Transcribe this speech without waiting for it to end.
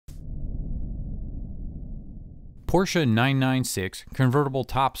Porsche 996 convertible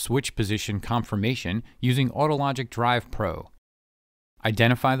top switch position confirmation using Autologic DrivePRO.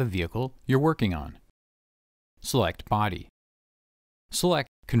 Identify the vehicle you're working on. Select Body. Select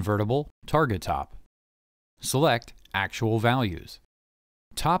Convertible Target Top. Select Actual Values.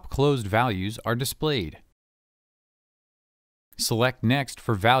 Top closed values are displayed. Select Next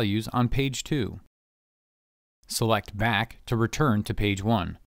for values on page 2. Select Back to return to page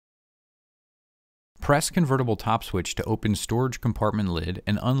 1. Press convertible top switch to open storage compartment lid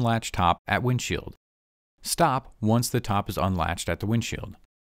and unlatch top at windshield. Stop once the top is unlatched at the windshield.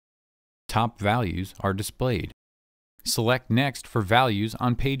 Top values are displayed. Select Next for values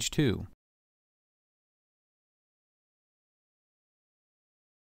on page 2.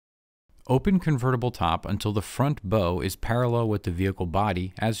 Open convertible top until the front bow is parallel with the vehicle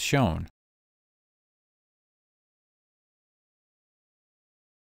body as shown.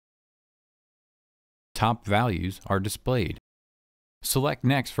 Top values are displayed. Select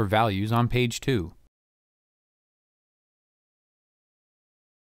Next for values on page 2.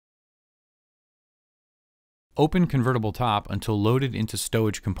 Open convertible top until loaded into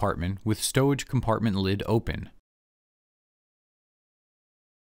stowage compartment with stowage compartment lid open.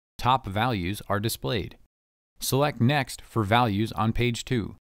 Top values are displayed. Select Next for values on page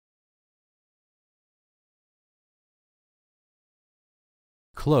 2.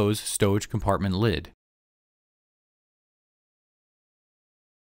 Close stowage compartment lid.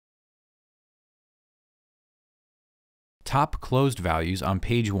 Top closed values on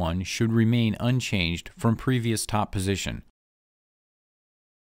page 1 should remain unchanged from previous top position.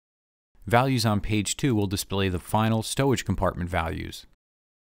 Values on page 2 will display the final stowage compartment values.